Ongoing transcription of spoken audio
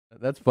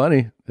That's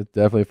funny. It's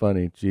definitely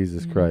funny.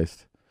 Jesus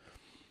Christ.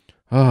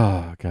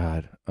 Oh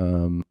God.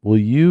 Will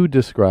you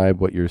describe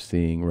what you're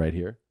seeing right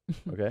here?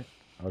 Okay.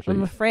 I'll show I'm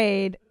you.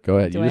 afraid. Go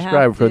ahead. Do You I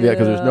describe have it for the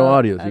because there's no to?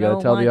 audio. So I you got to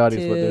don't tell the want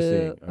audience what they're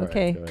seeing. to. All right,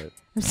 Okay. go ahead.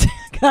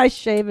 Guy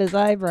shave his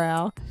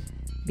eyebrow.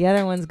 The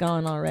other one's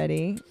gone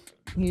already.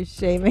 He's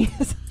shaving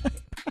his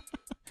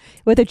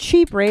with a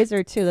cheap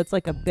razor too. That's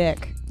like a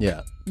Bic.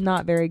 Yeah.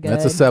 Not very good.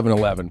 That's a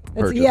 7-Eleven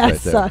purchase Yeah, right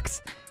it there.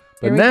 sucks.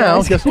 But Here we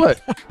now, go. guess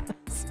what?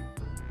 Looks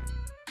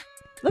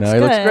Now he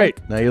good. looks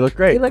great. Now you look He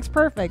great. looks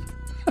perfect.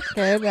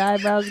 Okay, the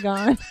eyebrow's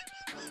gone.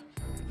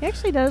 He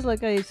actually does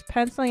look like he's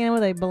penciling in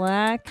with a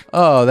black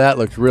Oh, that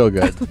looks real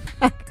good.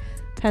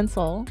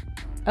 pencil.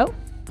 Oh,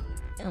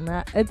 and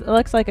that it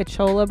looks like a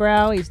chola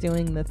brow. He's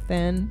doing the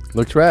thin.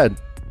 Looks rad.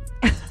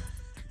 I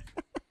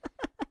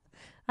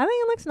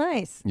think it looks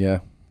nice. Yeah.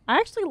 I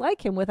actually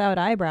like him without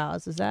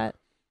eyebrows. Is that?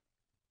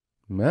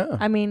 Yeah.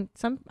 I mean,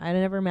 I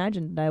never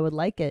imagined I would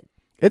like it.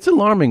 It's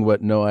alarming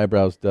what no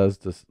eyebrows does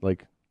to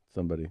like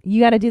somebody.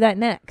 You got to do that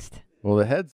next. Well, the head's